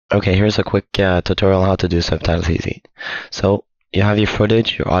Okay, here's a quick tutorial on how to do subtitles easy. So you have your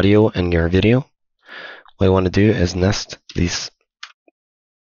footage, your audio, and your video. What you want to do is nest these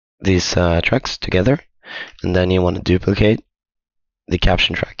tracks together, and then you want to duplicate the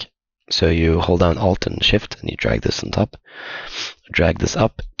caption track. So you hold down Alt and Shift, and you drag this on top. Drag this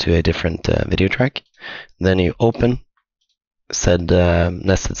up to a different video track. Then you open said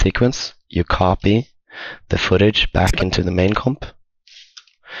nested sequence. You copy the footage back into the main comp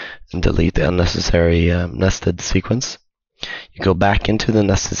and delete the unnecessary nested sequence. You go back into the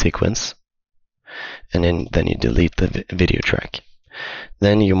nested sequence, and then you delete the video track.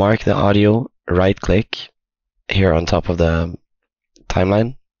 Then you mark the audio, right click here on top of the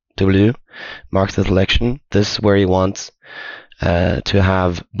timeline, mark the selection. This is where you want to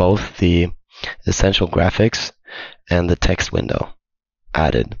have both the essential graphics and the text window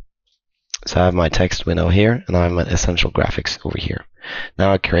added. So I have my text window here, and I have my essential graphics over here.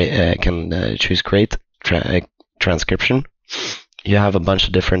 Now I can choose create transcription. You have a bunch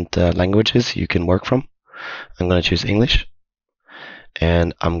of different languages you can work from. I'm going to choose English,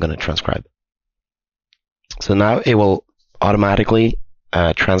 and I'm going to transcribe. So now it will automatically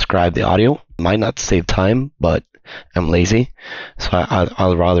transcribe the audio. Might not save time, but I'm lazy, so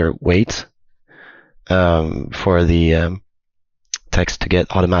I'll rather wait for the text to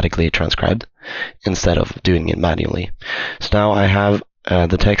get automatically transcribed instead of doing it manually. So now I have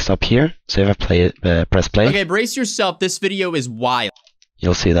the text up here. So if I press play. Okay, brace yourself. This video is wild.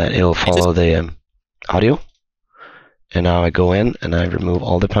 You'll see that it'll follow the audio. And now I go in and I remove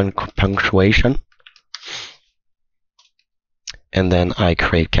all the punctuation. And then I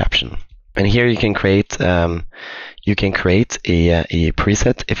create caption. And here you can create a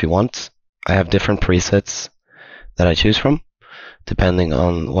preset if you want. I have different presets that I choose from, depending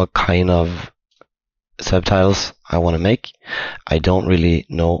on what kind of subtitles I want to make. I don't really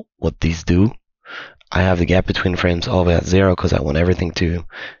know what these do. I have the gap between frames all the way at 0 because I want everything to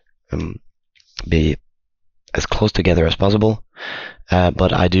be as close together as possible.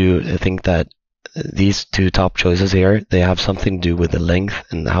 But I do think that these two top choices here, they have something to do with the length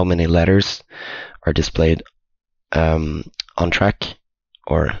and how many letters are displayed on track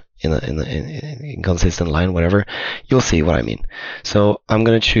or in a consistent line, whatever. You'll see what I mean. So I'm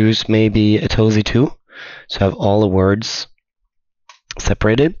going to choose maybe a TOSI 2, so I have all the words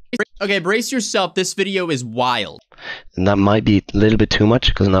separated. Okay, brace yourself. This video is wild. And that might be a little bit too much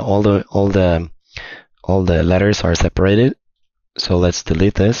because now all the letters are separated. So let's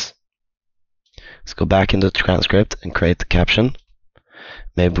delete this. Let's go back into the transcript and create the caption.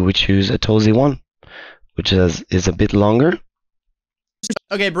 Maybe we choose a TOSI 1, which is a bit longer.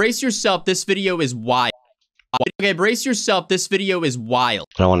 Okay, brace yourself. This video is wild. Okay, brace yourself. This video is wild.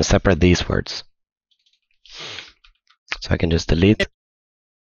 And I want to separate these words. So I can just delete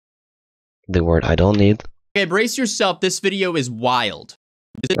the word I don't need. Okay, brace yourself. This video is wild.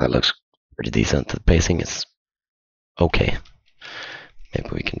 That looks pretty decent. The pacing is okay. Maybe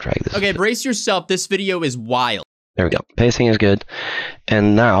we can drag this. Okay, brace yourself. This video is wild. There we go. Pacing is good.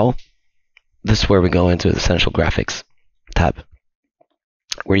 And now, this is where we go into the Essential Graphics tab,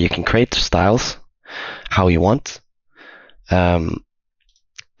 where you can create styles how you want. And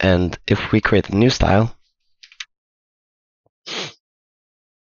if we create a new style,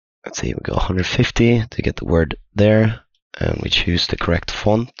 let's see, we go 150 to get the word there, and we choose the correct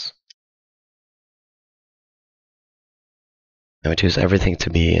font. And we choose everything to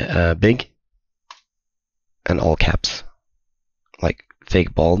be big and all caps, like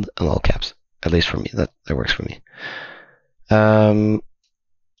fake bold and all caps. At least for me, that works for me. And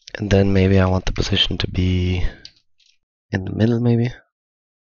then maybe I want the position to be in the middle, maybe.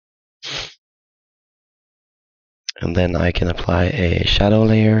 And then I can apply a shadow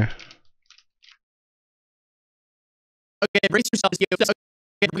layer. Okay, brace yourself.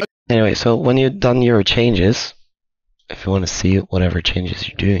 Anyway, so when you've done your changes, if you want to see whatever changes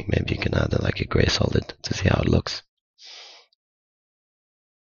you're doing, maybe you can add like a gray solid to see how it looks.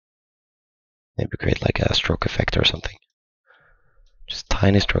 Maybe create like a stroke effect or something. Just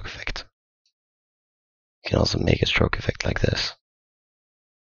tiny stroke effect. You can also make a stroke effect like this.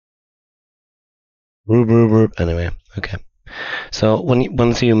 Anyway, okay. So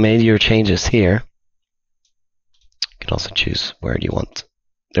once you made your changes here, you can also choose where you want.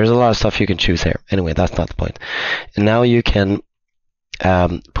 There's a lot of stuff you can choose here. Anyway, that's not the point. And now you can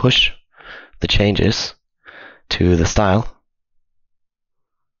push the changes to the style.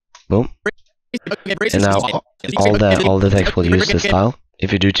 Boom. And now all the text will use this style.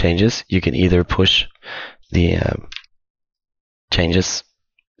 If you do changes, you can either push the changes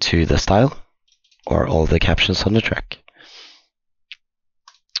to the style or all the captions on the track.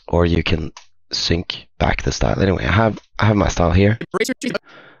 or you can sync back the style. Anyway, I have my style here, which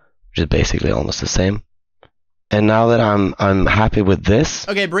is basically almost the same. And now that I'm happy with this.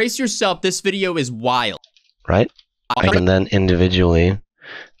 Okay, brace yourself. This video is wild. Right? I can then individually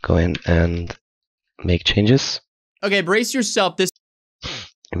go in and make changes. Okay, brace yourself.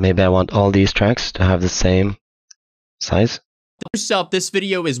 Maybe I want all these tracks to have the same size. This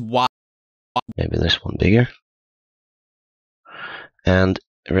video is wild. Maybe this one bigger. And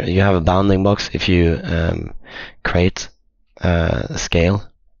you have a bounding box. If you create a scale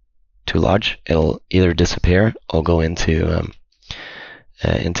too large, it'll either disappear or go into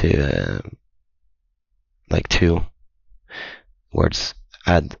like 2 words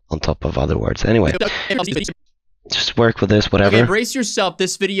add on top of other words. Anyway, just work with this, whatever. Okay, brace yourself.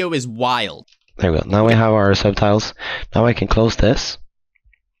 This video is wild. There we go. Now we have our subtitles. Now I can close this.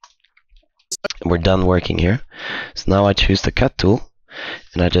 We're done working here. So now I choose the cut tool,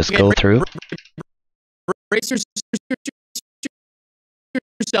 and I just go through. Brace yourself.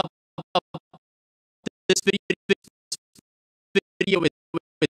 This video is.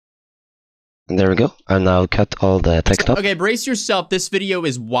 And there we go. I now cut all the text up. Okay, brace yourself. This video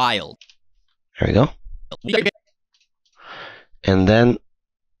is wild. There we go. And then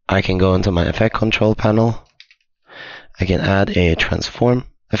I can go into my effect control panel. I can add a transform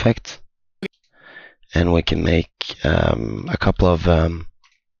effect. And we can make a couple of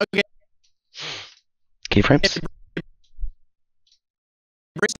keyframes.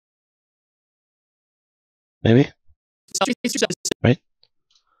 Maybe? Right?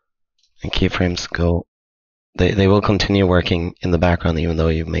 And keyframes go. They will continue working in the background even though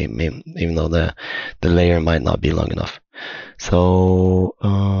you even though the layer might not be long enough. So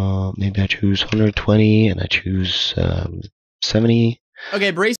maybe I choose 120 and I choose 70.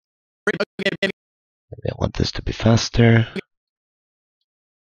 Okay, brace. Okay, maybe I want this to be faster.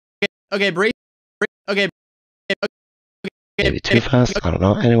 Okay, brace. Okay. Maybe too fast. I don't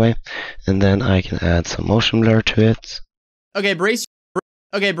know. Anyway, and then I can add some motion blur to it. Okay, brace.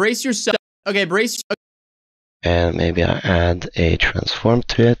 Okay, brace yourself. Okay, brace. And maybe I add a transform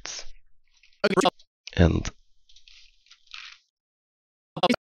to it. And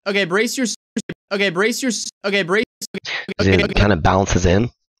okay, brace your. Okay, brace your. Okay, brace. It kind of bounces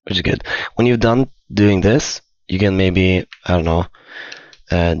in, which is good. When you've done doing this, you can maybe, I don't know,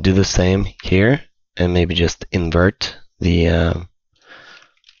 do the same here and maybe just invert the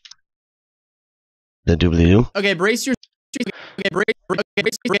doobly-doo. Okay, brace your. Okay, brace.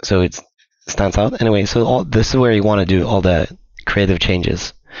 So it stands out. Anyway, so this is where you want to do all the creative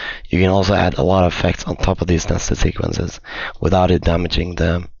changes. You can also add a lot of effects on top of these nested sequences without it damaging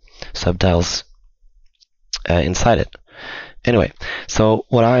the subtitles inside it. Anyway, so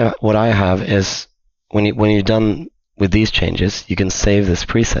what I have is when you're done with these changes, you can save this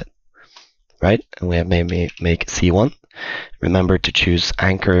preset, right? And we have maybe make C1. Remember to choose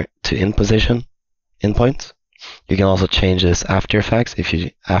anchor to in position in point. You can also change this after the fact if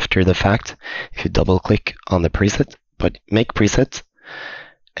you double click on the preset, but make preset,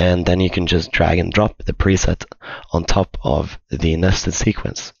 and then you can just drag and drop the preset on top of the nested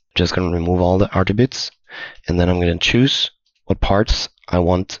sequence. I'm just going to remove all the attributes, and then I'm going to choose what parts I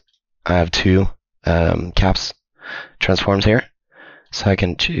want. I have 2 caps transforms here, so I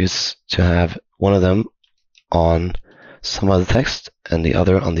can choose to have one of them on some of the text and the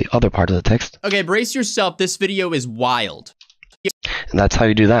other on the other part of the text. Okay, brace yourself. This video is wild. And that's how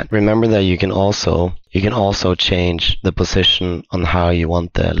you do that. Remember that you can also change the position on how you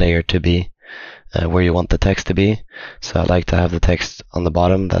want the layer to be, where you want the text to be. So I like to have the text on the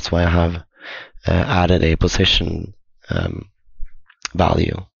bottom. That's why I have added a position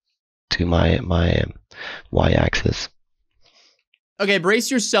value to my y-axis. Okay, brace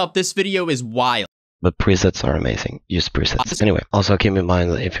yourself. This video is wild. But presets are amazing. Use presets. Anyway, also keep in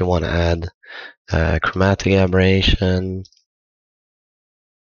mind that if you want to add chromatic aberration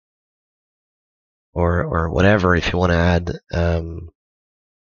or whatever, if you want to add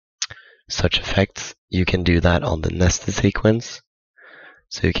such effects, you can do that on the nested sequence.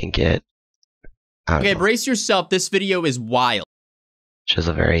 So you can get. Okay, brace yourself. This video is wild. Which is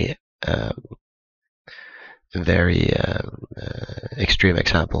a very extreme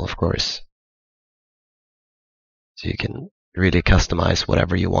example, of course. So you can really customize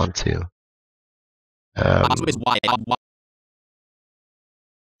whatever you want to. On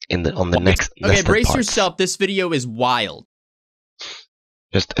the next. Okay, brace parts. yourself. This video is wild.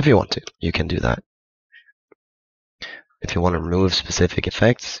 Just if you want to, you can do that. If you want to remove specific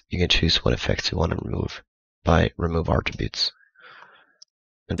effects, you can choose what effects you want to remove by remove attributes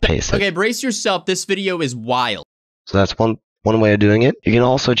and paste it. Okay, brace yourself. This video is wild. So that's one one way of doing it. You can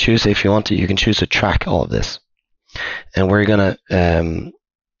also choose, if you want to, you can choose to track all of this. And we're gonna, I'm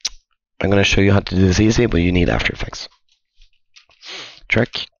gonna show you how to do this easy, but you need After Effects.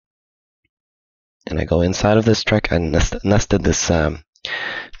 Track. And I go inside of this track. I nested this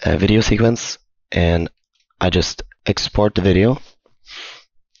video sequence, and I just export the video.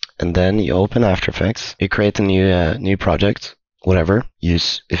 And then you open After Effects. You create a new project, whatever.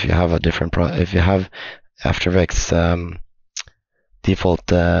 Use if you have a different if you have After Effects default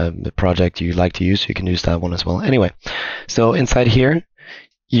project you like to use, you can use that one as well. Anyway, so inside here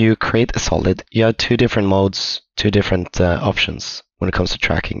you create a solid. You have two different modes, two different options when it comes to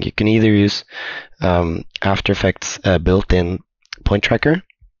tracking. You can either use After Effects built-in point tracker,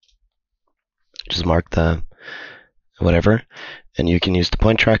 just mark the whatever, and you can use the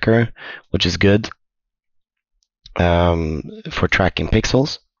point tracker, which is good for tracking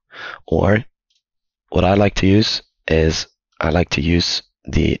pixels. Or what I like to use is I like to use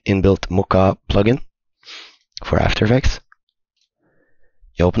the inbuilt Mocha plugin for After Effects.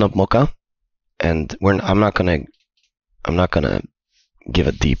 You open up Mocha, and I'm not gonna give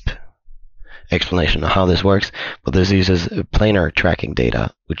a deep explanation of how this works, but this uses planar tracking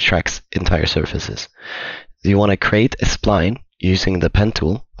data, which tracks entire surfaces. You want to create a spline using the pen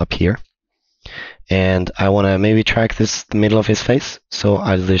tool up here, and I want to maybe track the middle of his face. So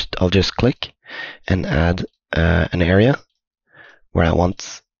I'll just click and add an area where I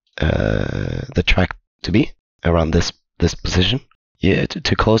want the track to be around this position.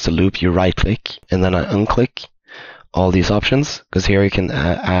 To close the loop, you right click and then I unclick all these options, because here you can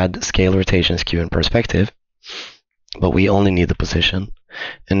add scale, rotation, skew, and perspective, but we only need the position.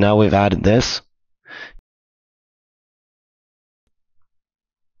 And now we've added this,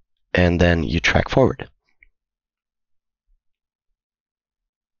 and then you track forward,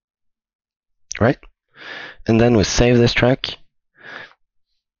 right? And then we save this track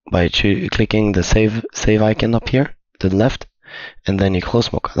by clicking the save icon up here to the left, and then you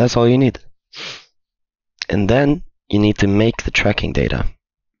close Mocha. That's all you need. And then you need to make the tracking data.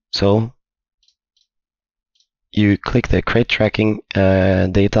 So you click the create tracking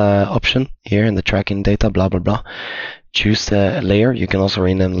data option here in the tracking data, blah blah blah. Choose the layer. You can also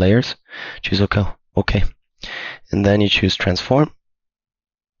rename layers. Choose OK. And then you choose transform,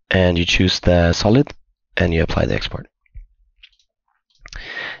 and you choose the solid, and you apply the export.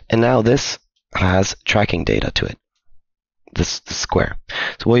 And now this has tracking data to it, this square.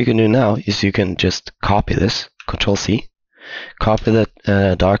 So what you can do now is you can just copy this, Control C, copy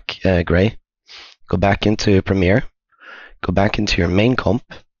the dark gray, go back into Premiere, go back into your main comp,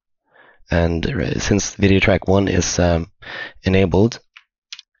 and since video track 1 is enabled,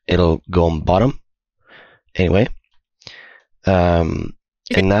 it'll go on bottom anyway. And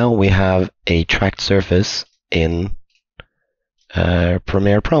now we have a tracked surface in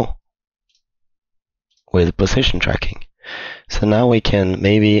Premiere Pro with position tracking. So now we can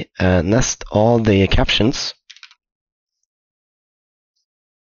maybe nest all the captions,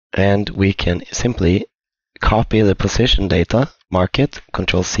 and we can simply copy the position data, mark it,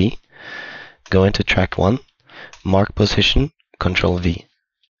 Control C, go into track 1, mark position, Control V.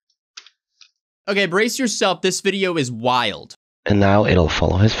 Okay, brace yourself. This video is wild. And now it'll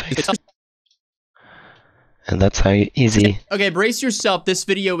follow his face. And that's how easy. Okay, brace yourself. This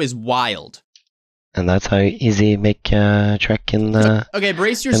video is wild. And that's how easy make track in okay,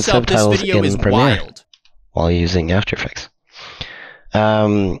 brace yourself. This video is wild. While using After Effects.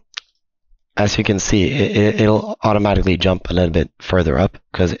 As you can see, it'll automatically jump a little bit further up,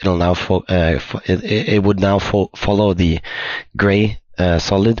 because it'll now it would now follow the gray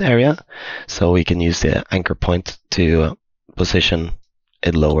solid area, so we can use the anchor point to position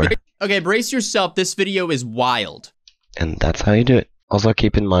it lower. Okay, brace yourself. This video is wild. And that's how you do it. Also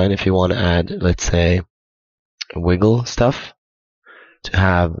keep in mind, if you want to add, let's say, wiggle stuff to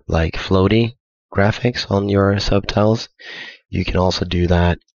have like floaty graphics on your subtitles, you can also do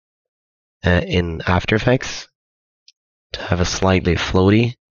that in After Effects to have a slightly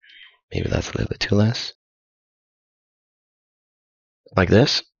floaty. Maybe that's a little bit too less. Like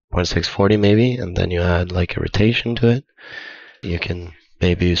this, 0.640 maybe, and then you add like a rotation to it. You can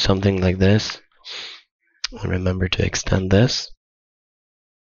maybe use something like this. And remember to extend this.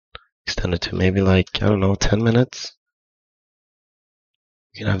 Extend it to maybe like, I don't know, 10 minutes.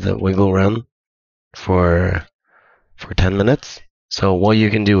 You can have the wiggle run for 10 minutes. So what you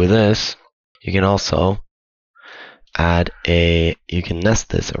can do with this, you can also add you can nest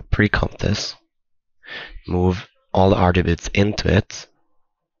this or pre-comp this, move all the RGB bits into it,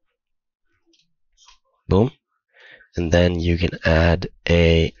 boom, and then you can add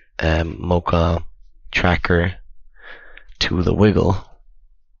a Mocha Tracker to the wiggle,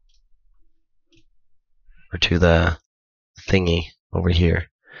 or to the thingy over here.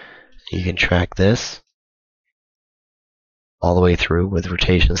 You can track this all the way through with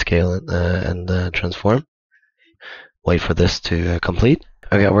rotation, scale, and transform. Wait for this to complete.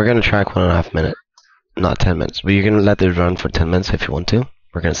 Okay, we're going to track 1.5 minutes, not 10 minutes, but you can let it run for 10 minutes if you want to.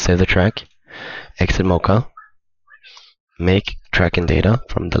 We're going to save the track, exit Mocha, make tracking data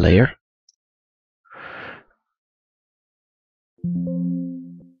from the layer,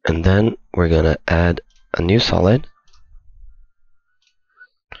 and then we're going to add a new solid,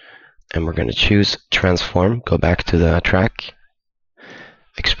 and we're going to choose transform, go back to the track,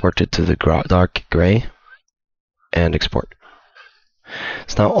 export it to the dark gray, and export.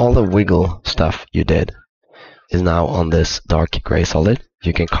 So now all the wiggle stuff you did is now on this dark gray solid.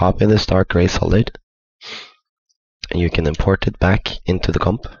 You can copy this dark gray solid, and you can import it back into the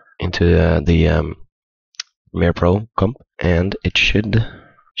comp, into the Premiere Pro comp, and it should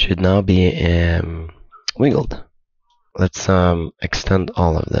now be wiggled. Let's extend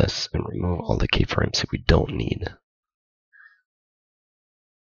all of this and remove all the keyframes if we don't need.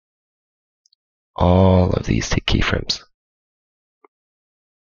 All of these keyframes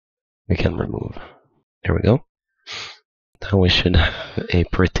we can remove. There we go. Now we should have a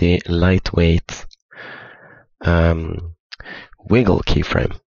pretty lightweight wiggle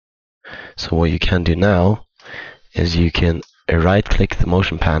keyframe. So what you can do now is you can right click the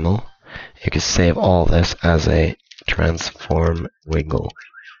motion panel. You can save all this as a transform wiggle.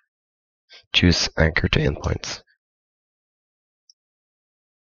 Choose anchor to endpoints.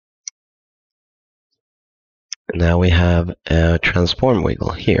 Now we have a transform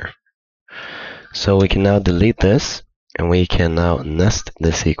wiggle here. So we can now delete this, and we can now nest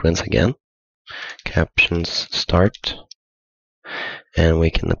the sequence again. Captions start, and we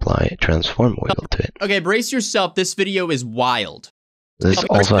can apply transform wiggle to it. Okay, brace yourself. This video is wild. This is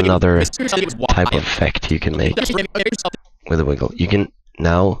also another type of effect you can make with a wiggle. You can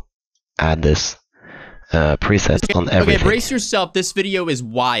now add this preset on everything. Okay, brace yourself. This video is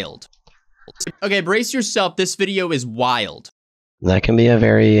wild. Okay, brace yourself. This video is wild. That can be a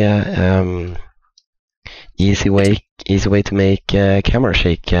very easy way to make camera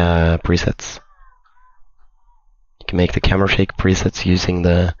shake presets. You can make the camera shake presets using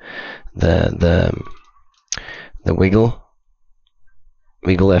the wiggle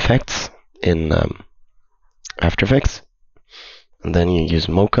effects in After Effects, and then you use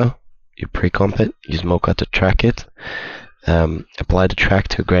Mocha. You pre-comp it, use Mocha to track it, apply the track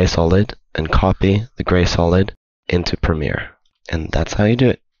to a gray solid, and copy the gray solid into Premiere. And that's how you do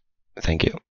it. Thank you.